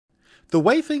The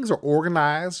way things are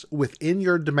organized within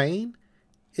your domain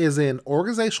is in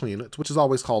organizational units, which is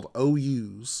always called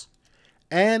OUs,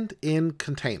 and in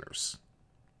containers.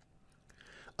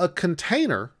 A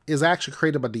container is actually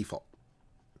created by default.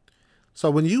 So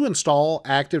when you install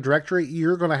Active Directory,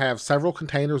 you're going to have several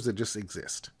containers that just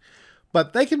exist.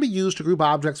 But they can be used to group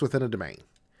objects within a domain.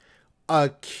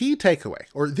 A key takeaway,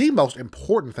 or the most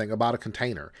important thing about a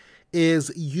container,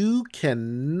 is you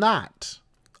cannot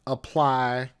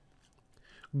apply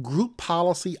group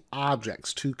policy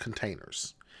objects to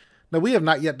containers. Now, we have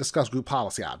not yet discussed group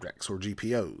policy objects, or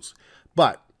GPOs,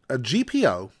 but a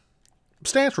GPO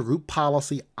stands for Group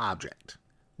Policy Object.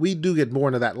 We do get more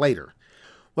into that later.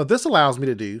 What this allows me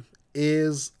to do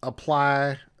is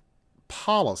apply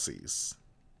policies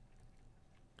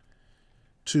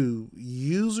to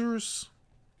users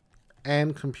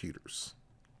and computers.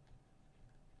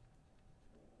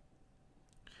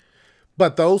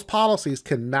 But those policies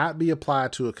cannot be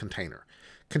applied to a container.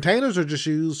 Containers are just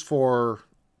used for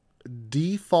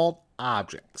default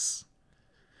objects.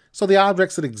 So the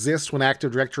objects that exist when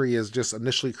Active Directory is just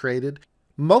initially created,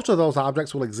 most of those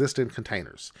objects will exist in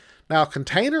containers. Now, a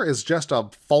container is just a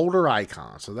folder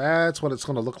icon, so that's what it's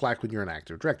going to look like when you're in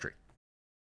Active Directory.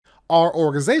 Our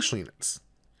organizational units,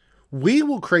 we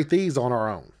will create these on our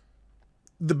own.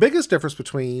 The biggest difference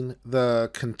between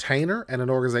the container and an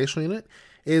organizational unit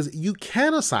is you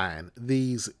can assign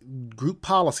these group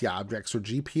policy objects, or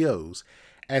GPOs,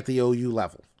 at the OU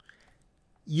level.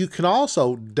 You can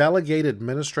also delegate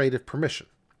administrative permission.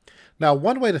 Now,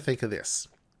 one way to think of this,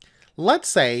 let's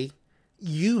say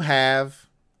you have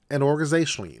an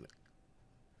organizational unit.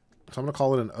 So I'm going to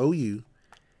call it an OU,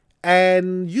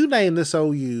 and you name this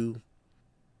OU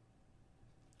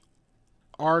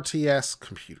RTS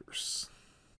Computers.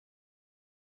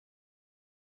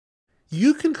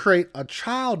 You can create a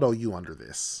child OU under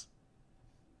this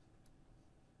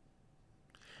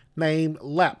named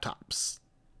Laptops.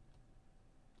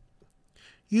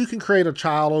 You can create a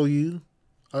child OU,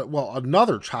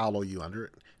 another child OU under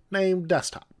it named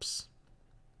Desktops.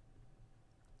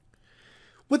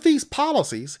 With these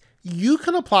policies, you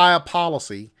can apply a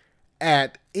policy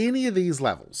at any of these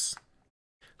levels.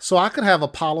 So I could have a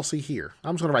policy here.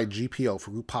 I'm just going to write GPO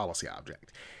for Group Policy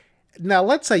Object. Now,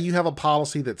 let's say you have a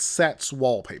policy that sets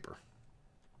wallpaper,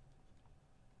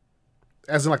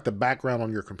 as in like the background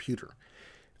on your computer.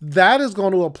 That is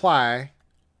going to apply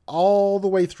all the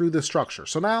way through this structure.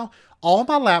 So now all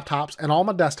my laptops and all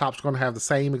my desktops are going to have the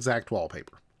same exact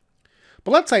wallpaper.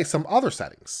 But let's say some other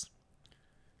settings.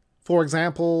 For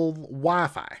example,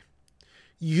 Wi-Fi.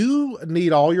 You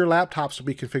need all your laptops to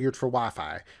be configured for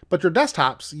Wi-Fi, but your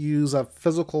desktops use a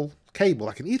physical cable,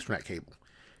 like an Ethernet cable.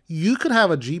 You could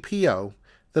have a GPO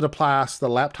that applies to the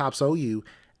laptop's OU,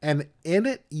 and in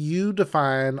it you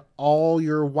define all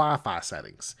your Wi-Fi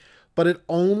settings, but it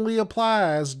only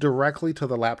applies directly to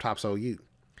the laptop's OU.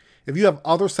 If you have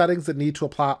other settings that need to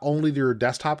apply only to your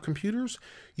desktop computers,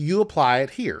 you apply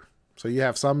it here. So you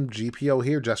have some GPO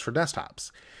here just for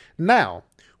desktops. Now,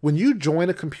 when you join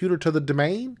a computer to the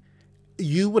domain,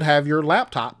 you would have your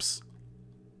laptops.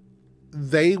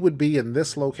 They would be in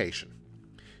this location.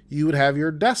 You would have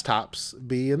your desktops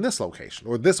be in this location,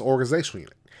 or this organizational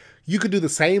unit. You could do the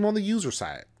same on the user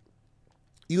side.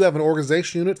 You have an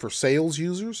organization unit for sales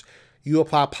users. You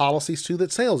apply policies to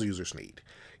that sales users need.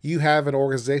 You have an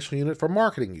organizational unit for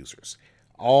marketing users.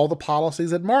 All the policies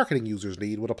that marketing users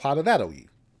need would apply to that OU.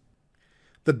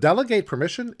 The delegate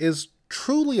permission is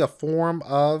truly a form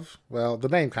of, well, the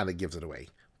name kind of gives it away,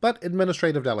 but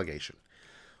administrative delegation.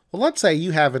 Well, let's say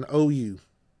you have an OU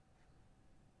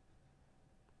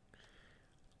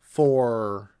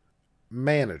for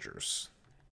managers.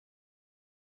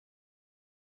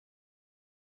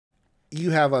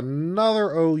 You have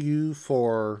another OU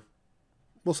for,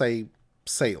 we'll say,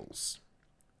 sales.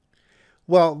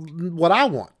 Well, what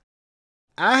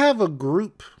I have a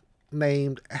group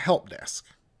named Help Desk.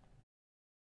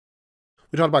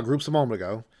 We talked about groups a moment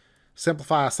ago.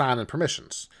 Simplify, assign, and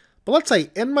permissions. But let's say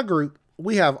in my group,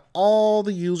 we have all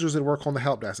the users that work on the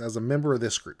Help Desk as a member of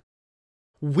this group.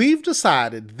 We've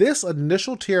decided this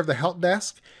initial tier of the Help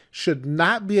Desk should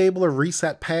not be able to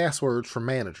reset passwords for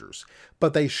managers,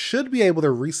 but they should be able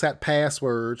to reset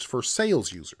passwords for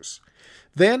sales users.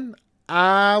 Then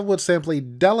I would simply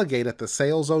delegate at the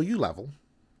sales OU level,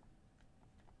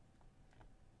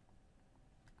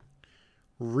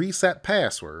 reset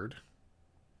password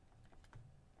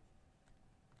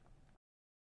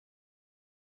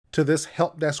to this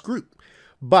Help Desk group,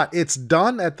 but it's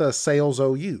done at the sales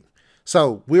OU.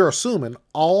 So we're assuming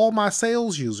all my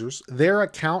sales users, their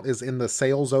account is in the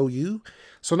sales OU.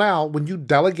 So now when you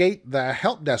delegate the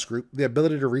help desk group the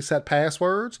ability to reset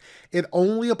passwords, it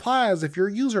only applies if your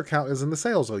user account is in the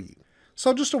sales OU.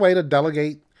 So just a way to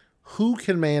delegate who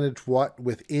can manage what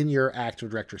within your Active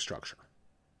Directory structure.